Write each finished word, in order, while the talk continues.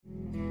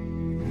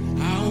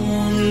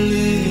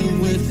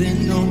with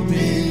an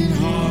open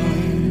heart.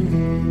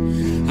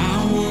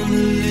 I wanna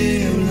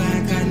live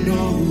like I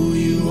know who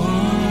you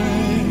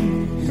are.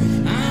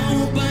 I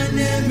hope I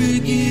never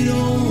get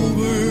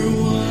over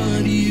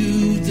what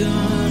you've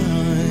done.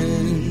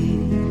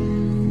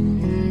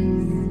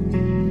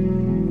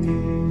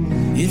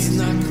 It's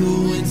not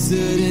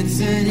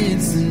coincidence and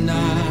it's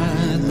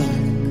not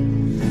luck.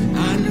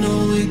 I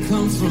know it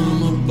comes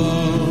from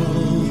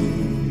above.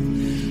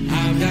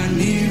 I've got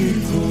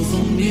miracles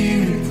on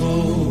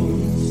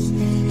miracles,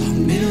 a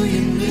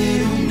million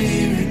little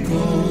miracles.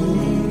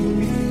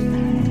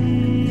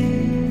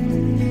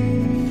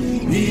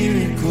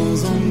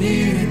 Miracles on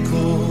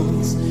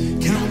miracles,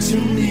 count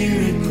your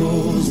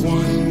miracles.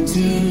 1,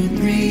 2,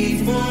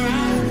 3, 4,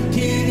 I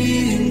can't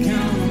even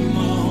count them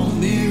all.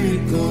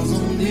 Miracles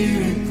on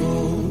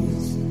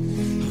miracles,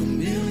 a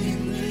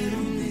million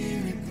little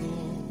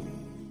miracles.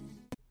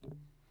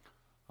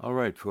 All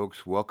right,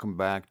 folks, welcome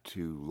back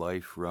to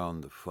Life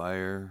Round the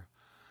Fire,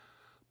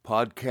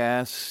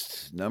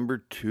 podcast number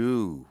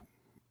 2,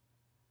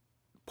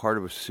 part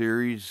of a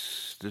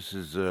series. This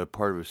is a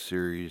part of a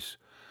series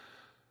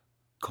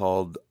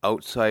called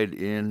Outside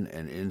In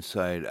and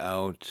Inside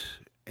Out,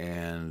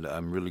 and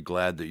I'm really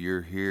glad that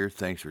you're here.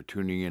 Thanks for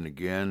tuning in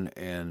again,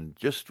 and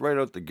just right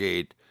out the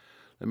gate,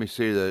 let me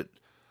say that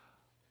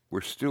we're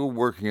still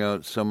working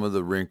out some of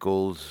the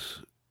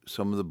wrinkles,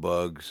 some of the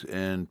bugs,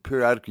 and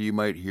periodically you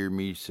might hear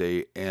me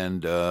say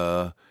and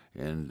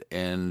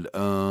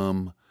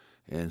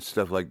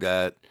stuff like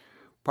that.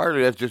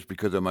 Partly that's just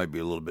because I might be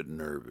a little bit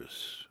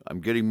nervous.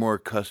 I'm getting more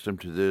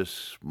accustomed to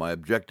this. My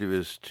objective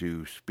is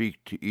to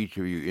speak to each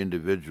of you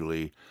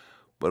individually,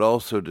 but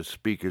also to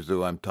speak as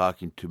though I'm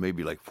talking to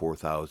maybe like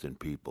 4,000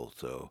 people.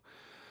 So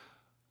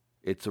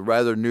it's a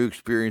rather new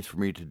experience for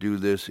me to do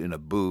this in a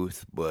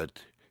booth,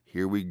 but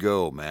here we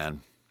go,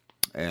 man.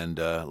 And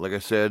like I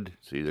said,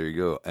 see, there you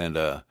go. And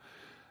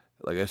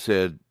like I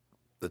said,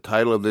 the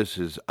title of this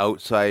is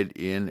Outside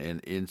In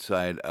and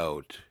Inside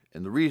Out.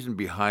 And the reason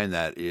behind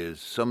that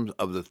is some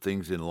of the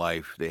things in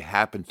life, they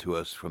happen to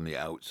us from the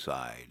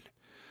outside.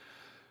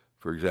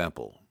 For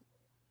example,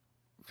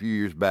 a few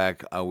years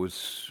back, I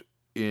was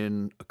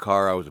in a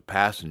car, I was a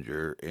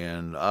passenger,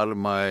 and out of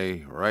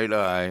my right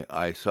eye,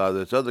 I saw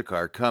this other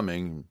car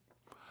coming.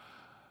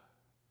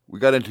 We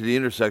got into the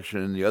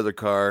intersection, and the other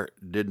car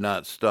did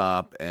not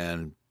stop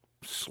and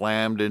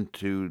slammed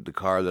into the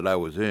car that I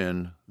was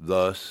in.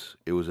 Thus,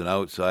 it was an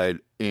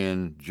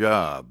outside-in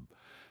job.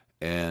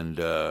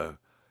 And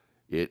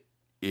it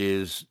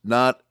is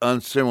not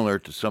unsimilar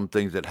to some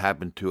things that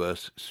happen to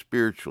us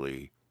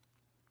spiritually.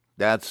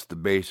 That's the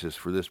basis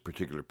for this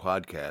particular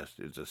podcast.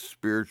 It's a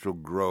spiritual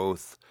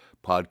growth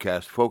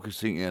podcast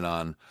focusing in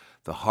on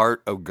the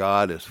heart of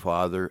God as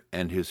Father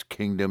and His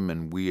kingdom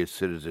and we as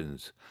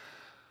citizens.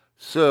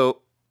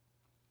 So,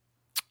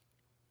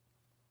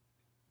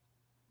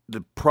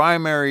 the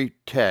primary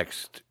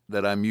text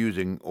that I'm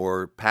using,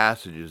 or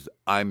passages,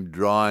 I'm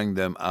drawing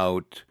them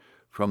out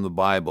from the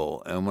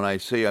Bible. And when I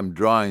say I'm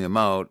drawing them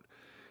out,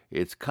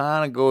 it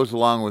kind of goes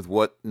along with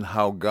what and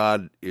how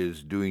God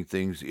is doing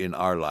things in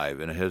our life,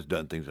 and has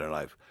done things in our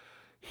life.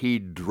 He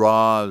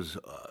draws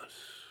us.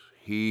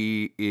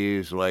 He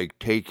is like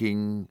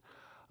taking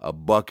a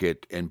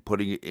bucket and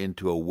putting it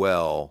into a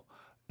well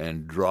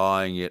and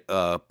drawing it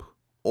up.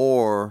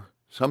 Or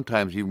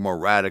sometimes even more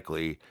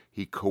radically,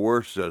 he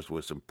coerces us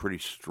with some pretty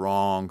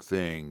strong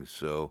things.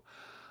 So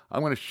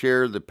I'm going to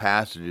share the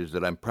passages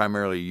that I'm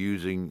primarily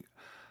using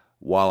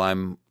while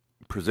I'm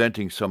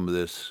presenting some of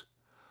this,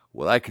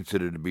 what I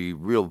consider to be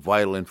real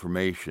vital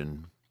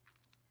information.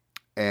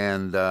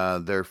 And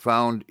they're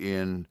found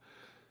in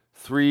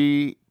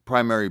 3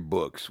 primary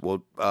books.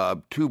 Well,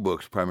 2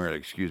 books primarily,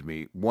 excuse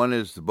me. One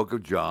is the book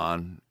of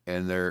John,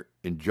 and they're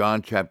in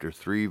John chapter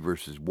 3,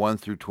 verses 1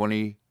 through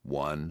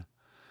 21.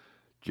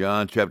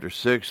 John chapter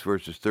 6,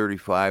 verses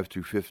 35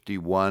 through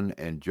 51,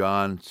 and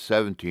John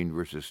 17,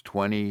 verses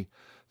 20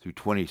 through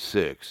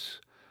 26.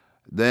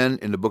 Then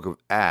in the book of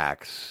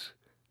Acts,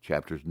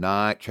 chapter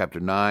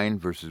 9,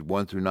 verses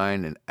 1 through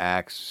 9, and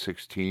Acts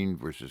 16,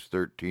 verses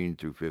 13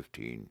 through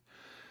 15.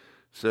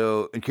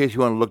 So in case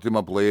you want to look them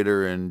up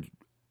later and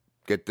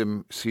get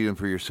them, see them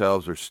for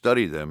yourselves, or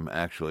study them,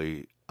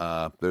 actually,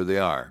 there they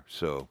are.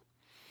 So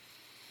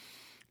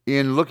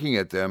in looking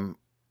at them,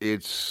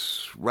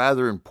 it's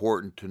rather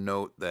important to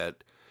note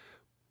that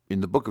in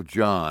the book of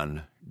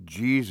John,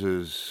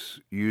 Jesus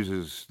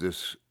uses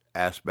this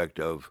aspect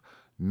of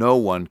no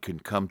one can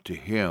come to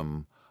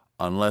him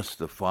unless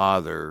the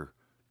Father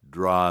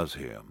draws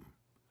him.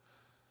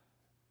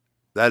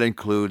 That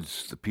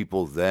includes the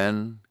people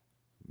then,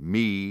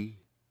 me,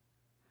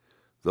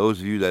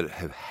 those of you that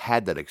have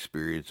had that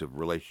experience of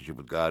relationship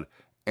with God,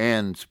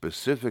 and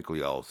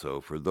specifically also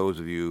for those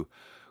of you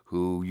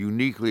who,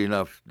 uniquely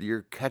enough,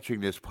 you're catching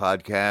this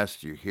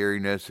podcast, you're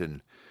hearing this,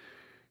 and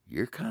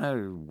you're kind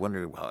of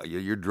wondering, well,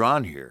 you're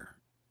drawn here.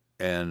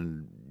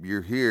 And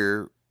you're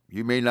here,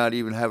 you may not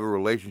even have a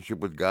relationship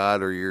with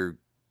God, or you're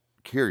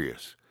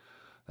curious.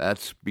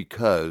 That's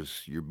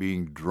because you're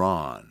being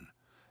drawn.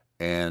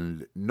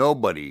 And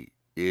nobody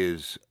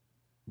is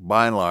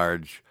by and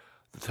large,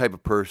 the type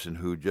of person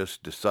who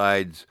just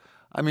decides,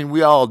 I mean,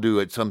 we all do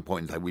at some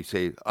point in time, we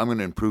say, I'm going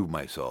to improve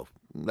myself.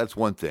 That's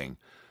one thing.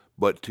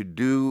 But to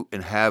do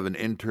and have an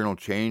internal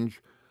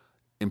change,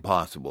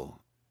 impossible.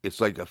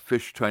 It's like a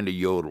fish trying to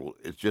yodel.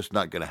 It's just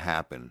not going to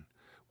happen.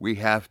 We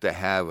have to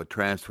have a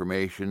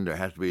transformation. There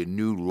has to be a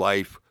new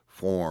life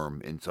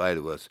form inside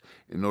of us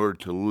in order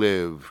to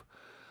live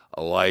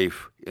a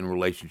life in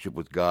relationship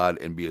with God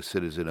and be a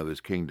citizen of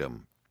his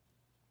kingdom.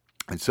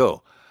 And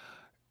so,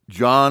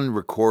 John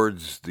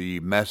records the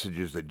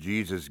messages that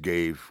Jesus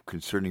gave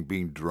concerning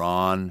being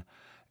drawn,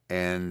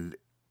 and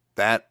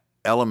that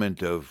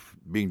element of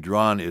being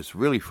drawn is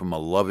really from a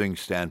loving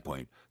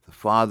standpoint. The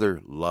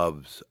Father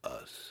loves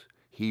us.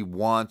 He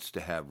wants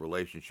to have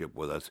relationship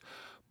with us,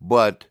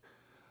 but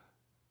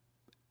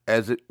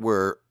as it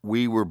were,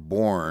 we were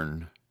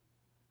born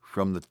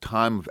from the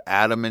time of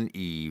Adam and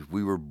Eve,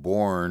 we were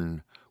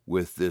born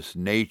with this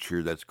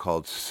nature that's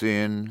called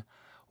sin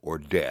or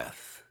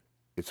death.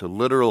 It's a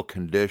literal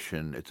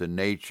condition, it's a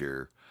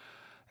nature,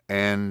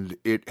 and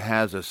it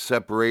has a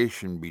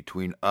separation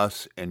between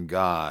us and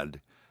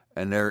God,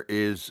 and there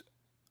is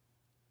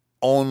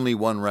only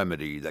one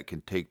remedy that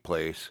can take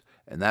place,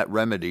 and that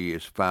remedy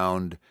is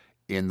found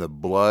in the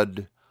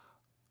blood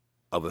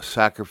of a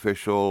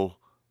sacrificial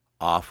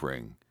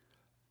offering.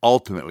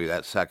 Ultimately,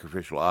 that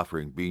sacrificial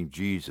offering being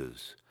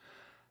Jesus.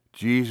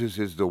 Jesus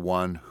is the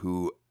one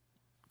who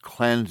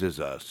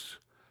cleanses us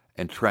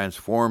and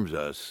transforms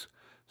us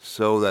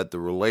so that the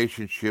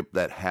relationship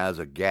that has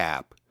a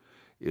gap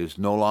is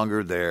no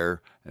longer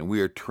there, and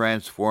we are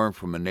transformed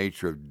from a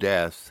nature of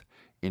death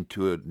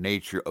into a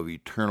nature of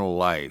eternal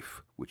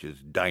life, which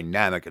is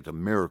dynamic, it's a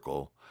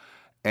miracle,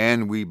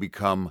 and we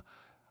become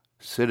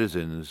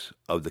citizens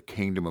of the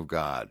kingdom of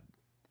God.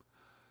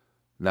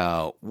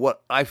 Now,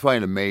 what I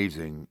find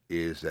amazing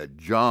is that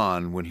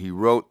John, when he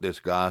wrote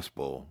this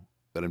gospel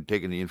that I'm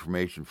taking the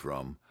information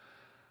from,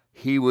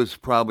 he was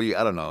probably,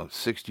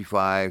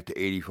 65 to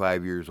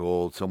 85 years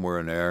old, somewhere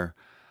in there.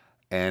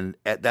 And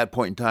at that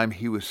point in time,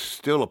 he was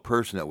still a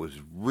person that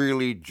was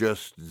really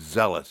just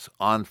zealous,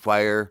 on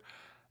fire,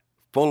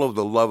 full of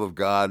the love of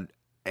God.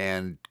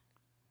 And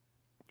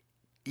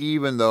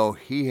even though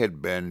he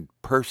had been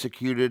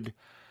persecuted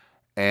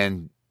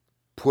and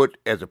put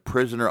as a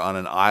prisoner on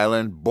an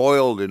island,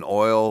 boiled in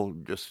oil,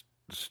 just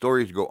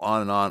stories go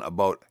on and on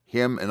about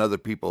him and other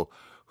people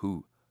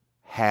who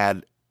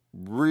had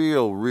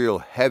real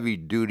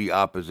heavy-duty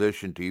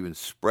opposition to even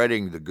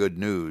spreading the good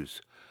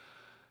news.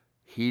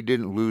 He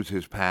didn't lose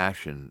his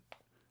passion,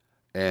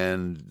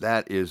 and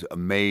that is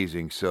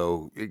amazing.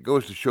 So it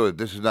goes to show that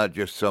this is not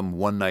just some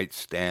one-night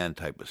stand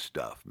type of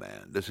stuff,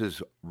 man. This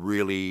is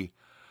really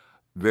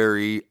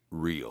very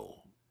real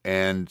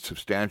and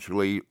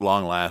substantially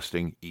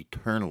long-lasting,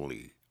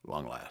 eternally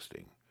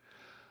long-lasting.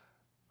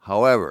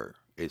 However,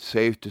 it's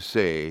safe to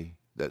say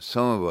that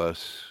some of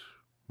us,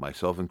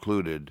 myself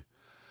included,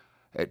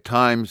 at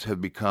times have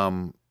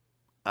become,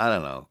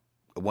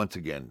 once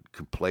again,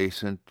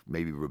 complacent,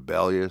 maybe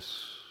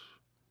rebellious,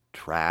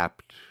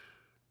 trapped,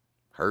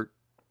 hurt,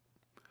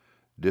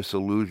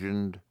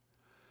 disillusioned,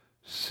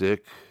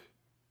 sick,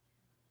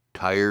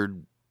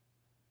 tired,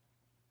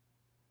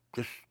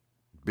 just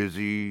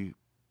busy,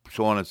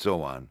 so on and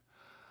so on.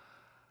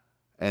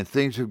 And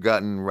things have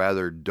gotten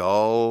rather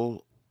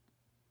dull,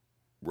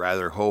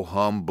 rather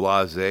ho-hum,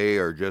 blasé,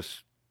 or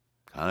just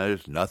kind of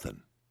just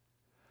nothing.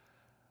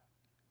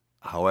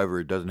 However,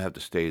 it doesn't have to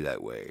stay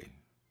that way.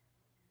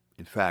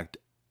 In fact,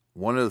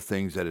 one of the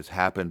things that has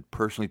happened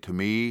personally to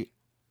me,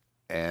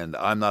 and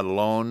I'm not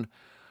alone,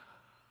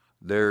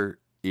 there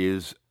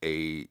is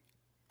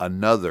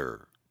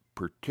another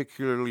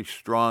particularly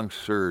strong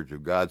surge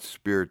of God's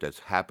Spirit that's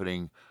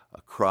happening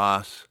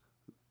across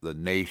the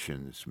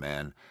nations,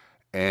 man.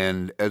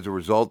 And as a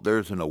result,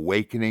 there's an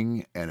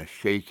awakening and a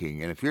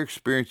shaking. And if you're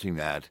experiencing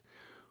that,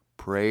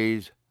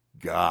 praise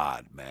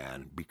God,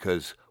 man,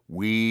 because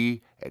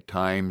we at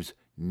times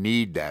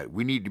need that.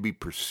 We need to be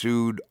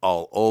pursued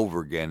all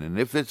over again. And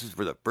if this is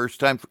the first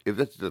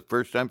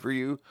time for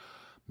you,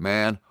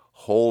 man,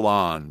 hold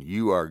on.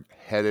 You are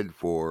headed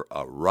for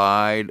a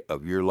ride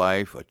of your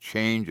life, a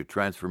change, a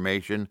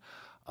transformation.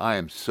 I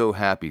am so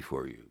happy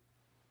for you.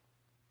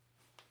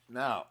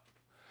 Now,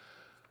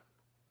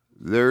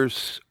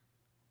 there's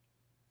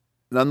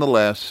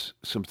nonetheless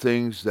some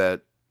things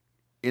that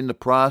in the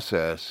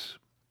process,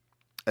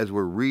 as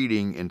we're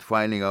reading and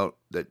finding out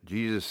that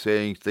Jesus is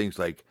saying things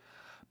like,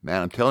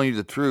 man, I'm telling you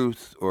the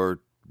truth, or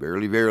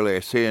verily, verily, I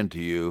say unto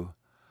you,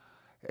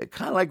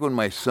 kind of like when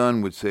my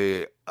son would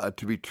say,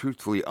 to be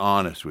truthfully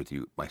honest with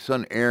you. My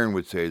son Aaron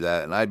would say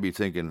that, and I'd be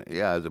thinking,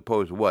 yeah, as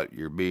opposed to what?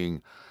 You're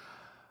being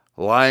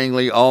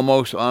lyingly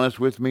almost honest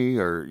with me?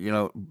 Or,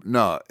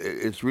 no,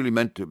 it's really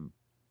meant to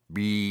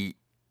be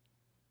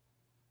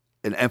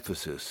an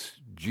emphasis.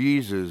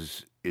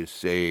 Jesus is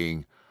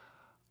saying,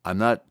 I'm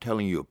not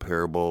telling you a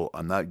parable.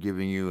 I'm not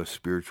giving you a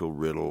spiritual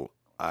riddle.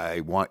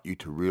 I want you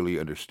to really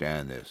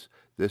understand this.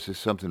 This is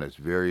something that's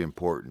very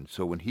important.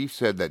 So when he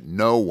said that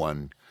no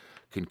one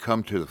can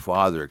come to the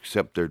Father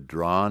except they're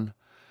drawn,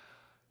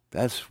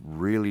 That's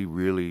really,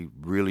 really,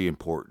 really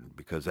important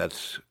because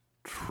that's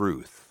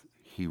truth.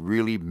 He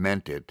really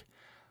meant it.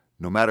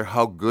 No matter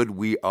how good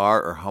we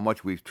are or how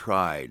much we've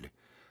tried,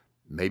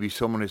 maybe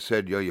someone has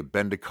said, you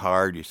bend a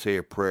card, you say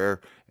a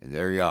prayer, and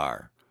there you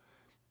are.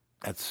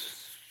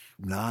 That's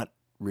not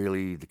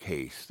really the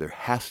case. There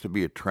has to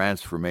be a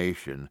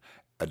transformation,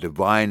 a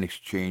divine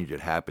exchange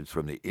that happens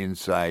from the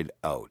inside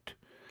out.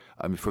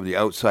 From the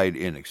outside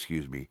in,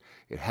 excuse me.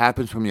 It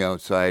happens from the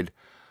outside,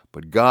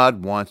 but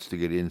God wants to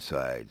get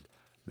inside.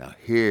 Now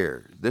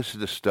this is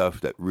the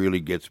stuff that really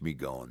gets me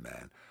going,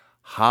 man.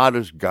 How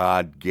does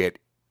God get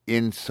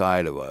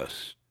inside of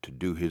us to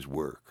do his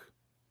work?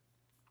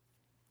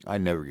 I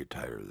never get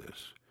tired of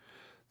this.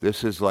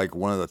 This is like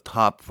one of the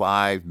top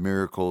 5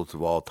 miracles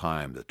of all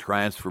time, the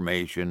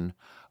transformation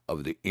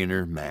of the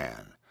inner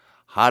man.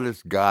 How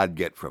does God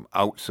get from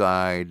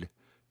outside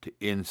to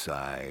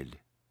inside?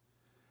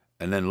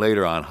 And then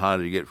later on, how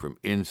did he get from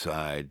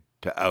inside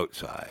to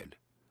outside?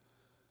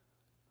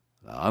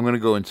 Now, I'm going to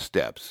go in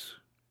steps,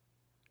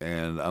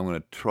 and I'm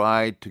going to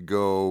try to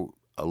go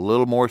a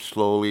little more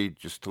slowly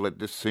just to let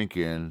this sink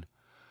in.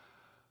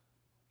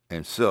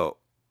 And so,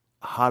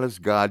 how does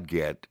God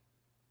get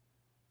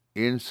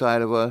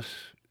inside of us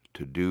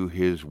to do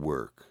his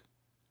work?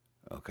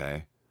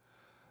 Okay?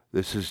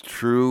 This is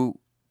true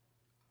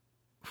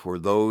for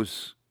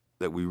those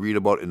that we read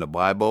about in the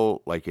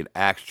Bible, like in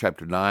Acts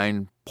chapter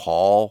 9,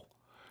 Paul.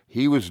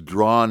 He was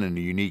drawn in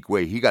a unique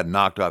way. He got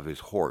knocked off his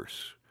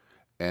horse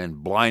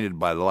and blinded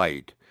by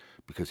light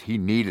because he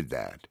needed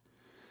that.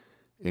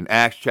 In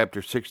Acts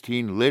chapter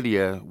 16,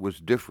 Lydia was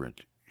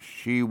different.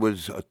 She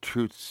was a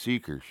truth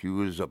seeker. She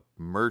was a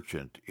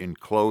merchant in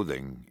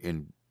clothing.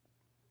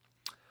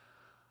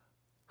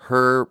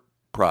 Her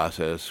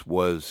process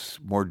was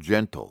more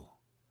gentle.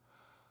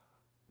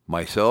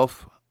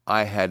 Myself,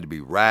 I had to be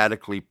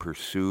radically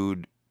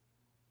pursued.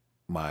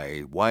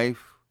 My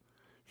wife,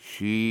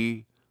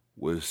 she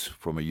was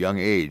from a young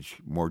age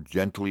more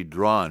gently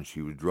drawn.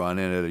 She was drawn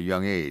in at a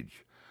young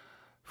age.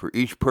 For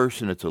each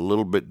person, it's a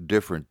little bit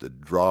different, the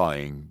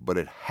drawing, but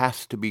it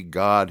has to be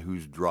God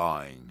who's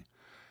drawing.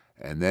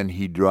 And then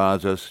he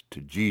draws us to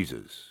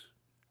Jesus.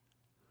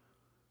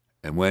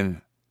 And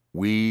when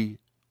we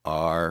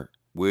are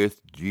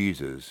with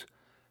Jesus,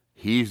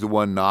 he's the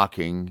one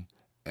knocking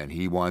and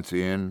he wants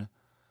in.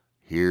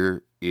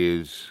 Here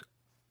is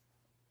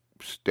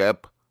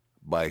step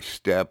by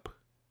step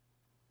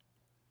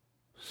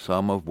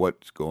some of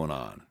what's going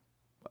on.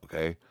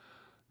 Okay?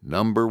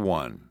 Number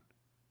 1,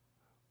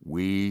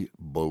 we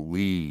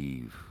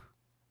believe.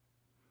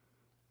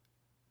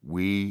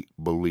 We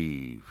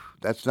believe.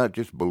 That's not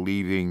just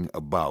believing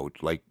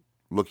about, like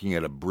looking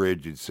at a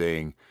bridge and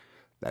saying,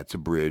 that's a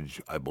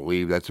bridge. I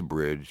believe that's a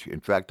bridge.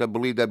 In fact, I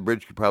believe that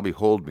bridge could probably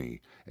hold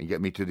me and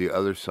get me to the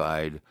other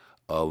side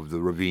of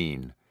the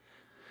ravine.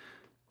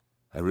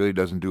 It really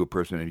doesn't do a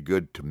person any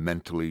good to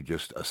mentally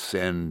just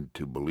ascend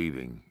to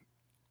believing.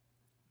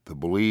 To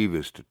believe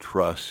is to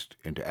trust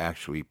and to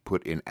actually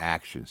put in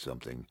action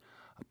something.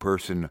 A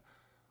person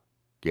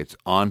gets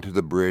onto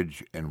the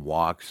bridge and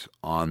walks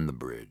on the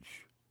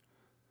bridge.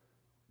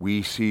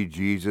 We see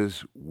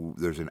Jesus,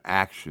 there's an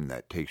action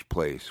that takes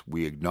place.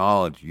 We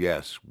acknowledge,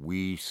 yes,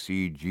 we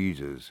see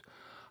Jesus.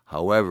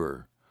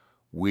 However,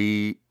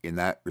 we, in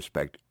that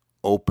respect,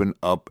 open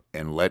up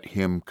and let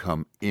him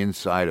come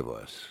inside of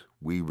us.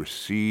 We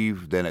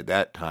receive then at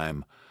that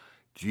time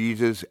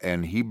Jesus,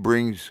 and he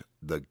brings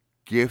the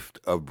gift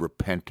of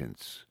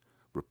repentance.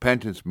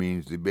 Repentance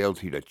means the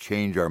ability to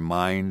change our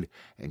mind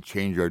and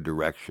change our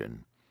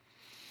direction.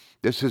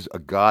 This is a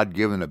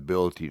God-given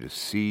ability to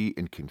see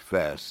and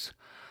confess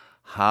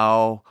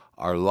how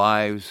our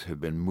lives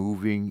have been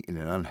moving in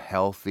an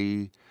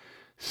unhealthy,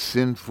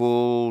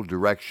 sinful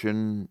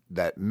direction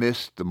that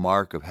missed the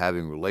mark of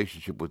having a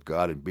relationship with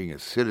God and being a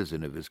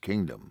citizen of his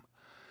kingdom.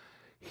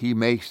 He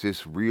makes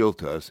this real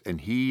to us,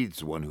 and he's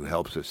the one who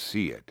helps us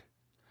see it.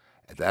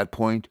 At that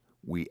point,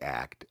 we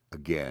act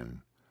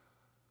again.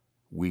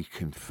 We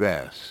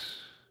confess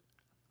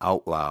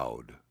out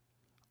loud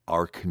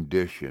our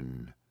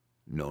condition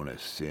known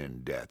as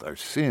sin, death, our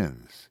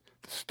sins,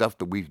 the stuff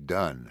that we've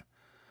done.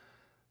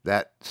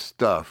 That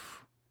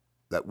stuff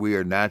that we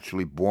are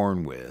naturally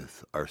born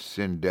with, our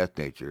sin, death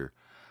nature,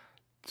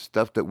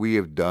 stuff that we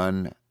have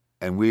done,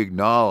 and we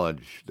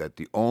acknowledge that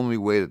the only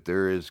way that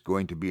there is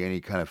going to be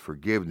any kind of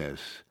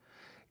forgiveness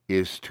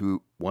is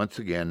to, once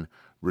again,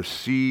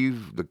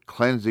 receive the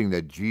cleansing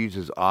that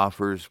Jesus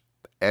offers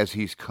as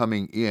he's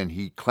coming in.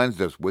 He cleansed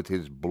us with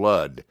his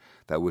blood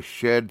that was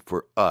shed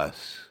for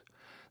us,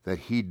 that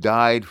he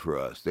died for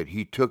us, that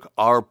he took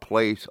our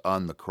place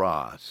on the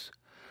cross.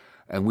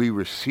 And we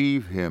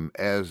receive him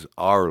as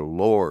our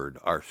Lord,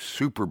 our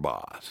super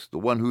boss, the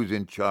one who's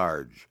in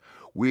charge.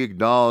 We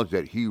acknowledge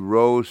that he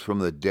rose from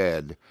the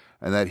dead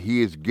and that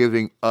he is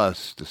giving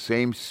us the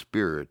same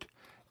spirit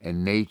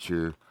and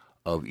nature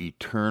of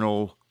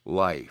eternal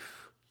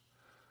life.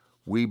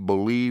 We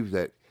believe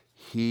that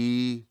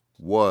he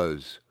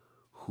was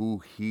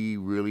who he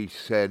really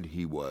said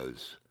he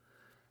was.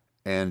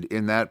 And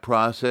in that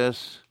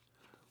process,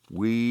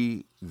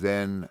 we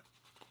then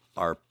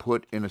are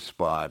put in a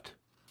spot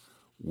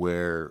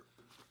where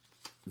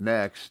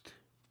next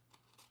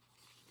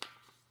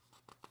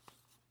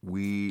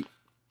we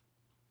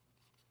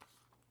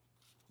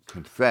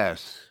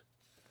confess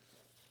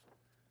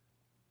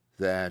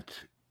that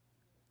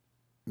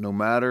no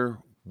matter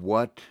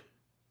what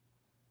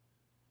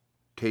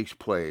takes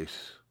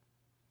place,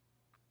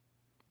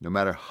 no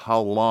matter how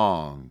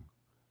long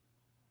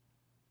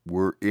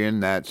we're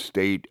in that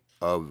state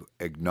of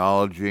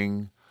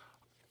acknowledging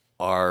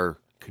our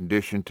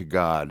condition to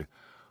God,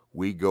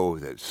 we go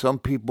with it. Some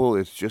people,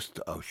 it's just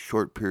a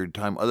short period of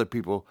time. Other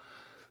people,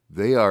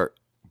 they are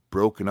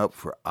broken up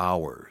for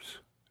hours.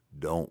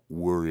 Don't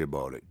worry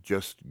about it.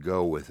 Just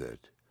go with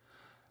it.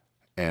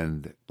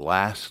 And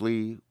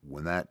lastly,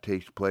 when that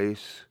takes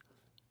place,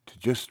 to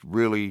just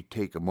really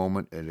take a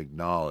moment and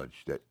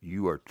acknowledge that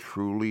you are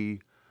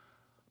truly,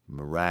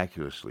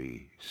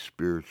 miraculously,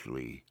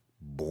 spiritually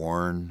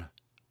born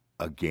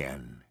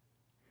again.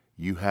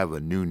 You have a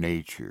new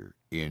nature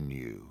in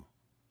you.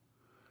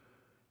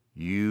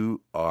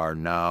 You are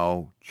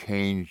now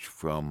changed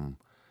from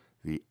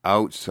the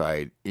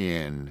outside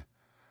in,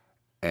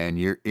 and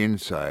your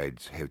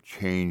insides have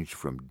changed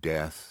from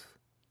death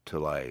to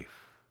life.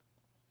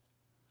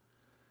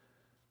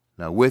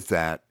 Now, with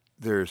that,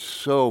 there's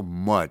so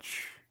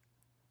much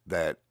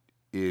that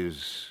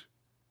is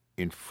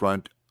in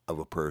front of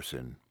a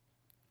person,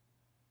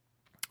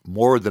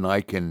 more than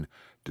I can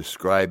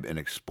describe and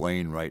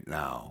explain right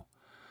now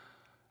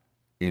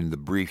in the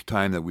brief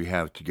time that we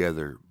have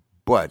together.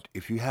 But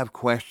if you have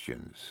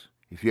questions,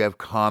 if you have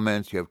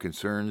comments, you have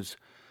concerns,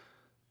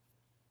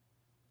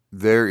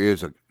 there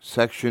is a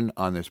section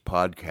on this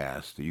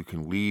podcast that you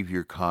can leave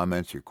your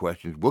comments, your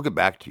questions. We'll get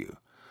back to you.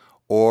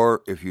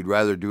 Or if you'd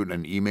rather do it in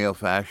an email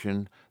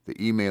fashion, the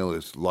email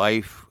is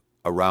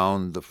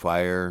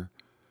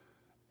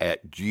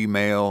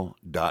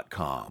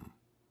lifearoundthefire@gmail.com.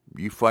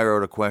 You fire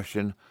out a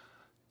question,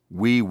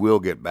 we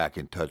will get back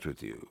in touch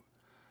with you.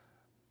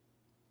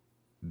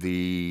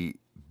 The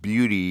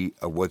beauty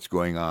of what's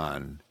going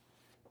on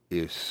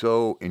is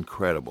so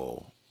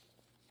incredible,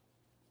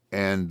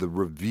 and the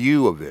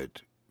review of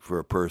it for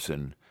a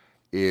person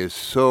is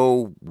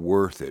so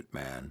worth it,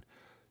 man.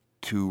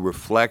 To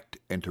reflect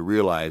and to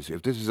realize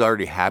if this has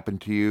already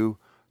happened to you,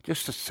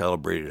 just to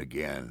celebrate it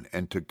again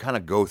and to kind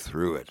of go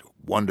through it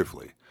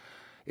wonderfully.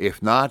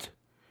 If not,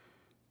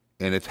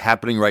 and it's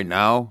happening right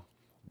now,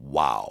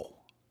 wow.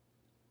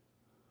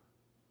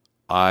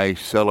 I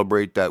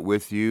celebrate that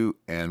with you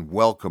and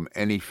welcome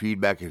any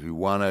feedback. If you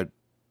want to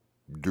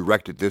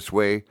direct it this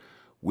way,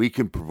 we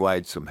can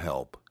provide some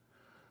help.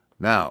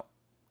 Now,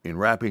 in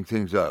wrapping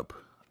things up,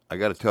 I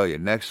got to tell you,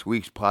 next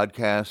week's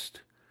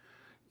podcast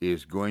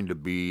is going to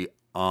be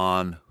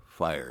on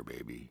fire,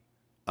 baby.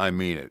 I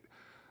mean it.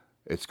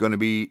 It's going to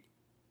be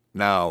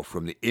now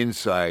from the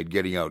inside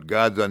getting out.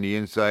 God's on the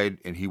inside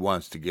and he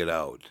wants to get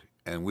out.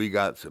 And we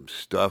got some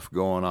stuff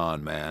going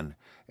on, man.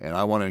 And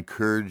I want to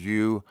encourage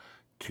you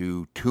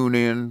to tune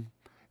in,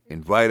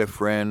 invite a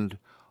friend,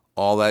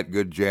 all that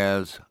good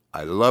jazz.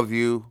 I love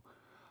you.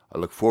 I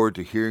look forward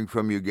to hearing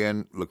from you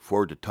again. Look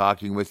forward to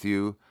talking with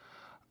you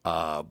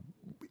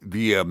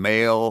via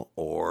mail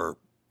or,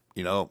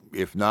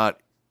 if not,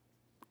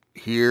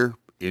 here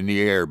in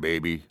the air,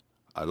 baby.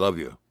 I love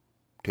you.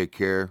 Take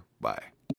care. Bye.